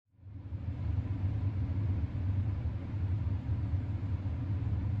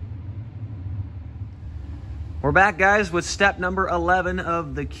We're back, guys, with step number 11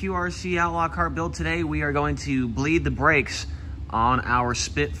 of the QRC Outlaw Kart build. Today we are going to bleed the brakes on our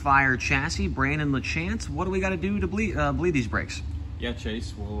Spitfire chassis. Brandon LaChance, what do we got to do to bleed these brakes? Yeah,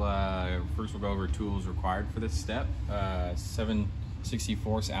 Chase, first we'll go over tools required for this step.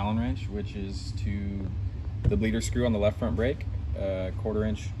 7/64 Allen wrench, which is to the bleeder screw on the left front brake. 1/4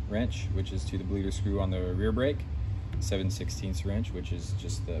 inch wrench, which is to the bleeder screw on the rear brake. 7/16 wrench, which is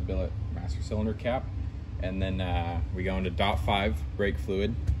just the billet master cylinder cap. And then we go into .5 brake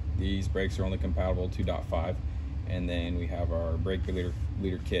fluid. These brakes are only compatible to .5. And then we have our brake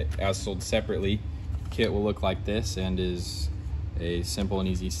bleeder kit. As sold separately, kit will look like this and is a simple and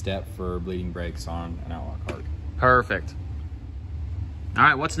easy step for bleeding brakes on an Outlaw Kart. Perfect. All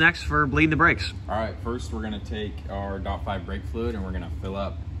right, what's next for bleeding the brakes? All right, first we're gonna take our .5 brake fluid and we're gonna fill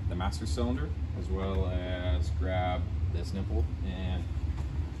up the master cylinder, as well as grab this nipple and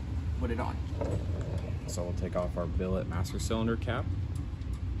put it on. So we'll take off our billet master cylinder cap.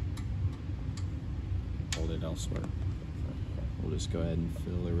 Hold it elsewhere. We'll just go ahead and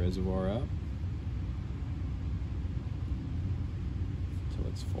fill the reservoir up till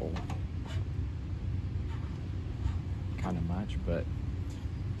it's full. Kind of much, but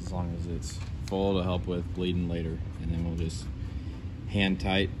as long as it's full to help with bleeding later. And then we'll just hand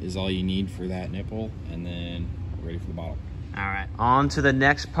tight is all you need for that nipple, and then we're ready for the bottle. All right, on to the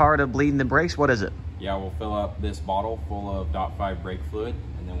next part of bleeding the brakes. What is it? Yeah, we'll fill up this bottle full of .5 brake fluid,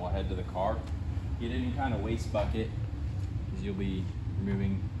 and then we'll head to the car. Get any kind of waste bucket, because you'll be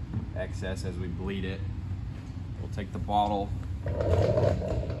removing excess as we bleed it. We'll take the bottle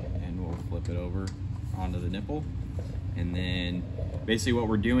and we'll flip it over onto the nipple. And then basically what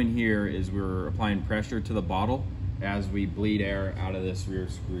we're doing here is we're applying pressure to the bottle as we bleed air out of this rear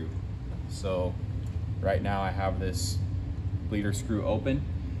screw. So right now I have this bleeder screw open,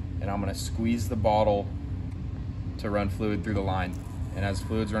 and I'm gonna squeeze the bottle to run fluid through the line. And as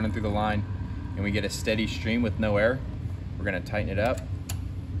fluid's running through the line and we get a steady stream with no air, we're gonna tighten it up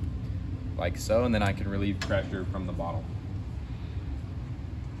like so, and then I can relieve pressure from the bottle.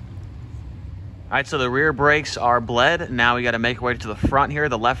 All right, so the rear brakes are bled. Now we got to make our way to the front here.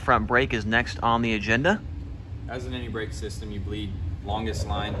 The left front brake is next on the agenda. As in any brake system, you bleed longest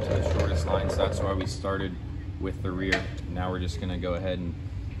line to the shortest line, so that's why we started with the rear. Now we're just gonna go ahead and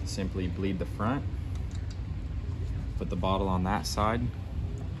simply bleed the front. Put the bottle on that side.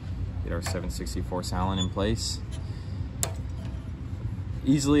 Get our 7/64 Allen in place.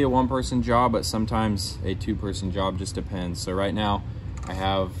 Easily a one-person job, but sometimes a two-person job, just depends. So right now I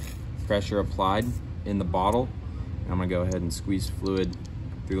have pressure applied in the bottle, and I'm gonna go ahead and squeeze fluid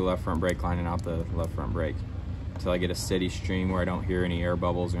through the left front brake line and out the left front brake until I get a steady stream where I don't hear any air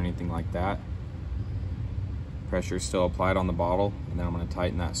bubbles or anything like that. Pressure is still applied on the bottle, and then I'm gonna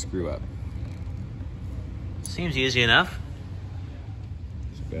tighten that screw up. Seems easy enough.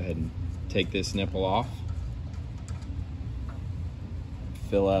 So go ahead and take this nipple off.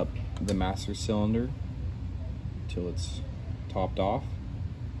 Fill up the master cylinder until it's topped off.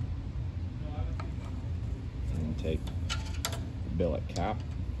 And then take the billet cap.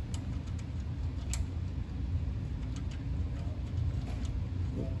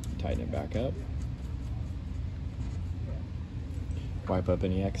 Tighten it back up. Wipe up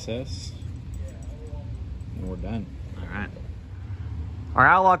any excess, and we're done. All right. Our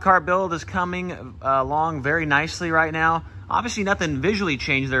Outlaw Kart build is coming along very nicely right now. Obviously nothing visually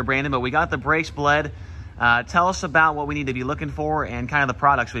changed there, Brandon, but we got the brakes bled. Tell us about what we need to be looking for and kind of the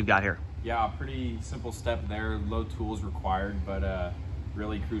products we've got here. Yeah, pretty simple step there. Low tools required, but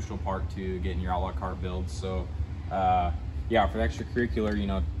really crucial part to getting your Outlaw Kart build. So yeah, for the extracurricular, you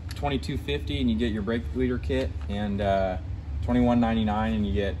know, $22.50 and you get your brake bleeder kit, and $21.99 and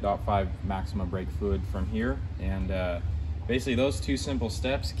you get .5 Maxima brake fluid from here. And basically those two simple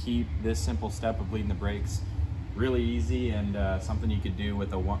steps keep this simple step of bleeding the brakes really easy, and something you could do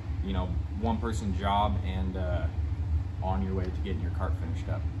with a one-person job and on your way to getting your kart finished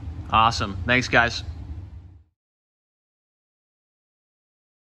up. Awesome. Thanks, guys.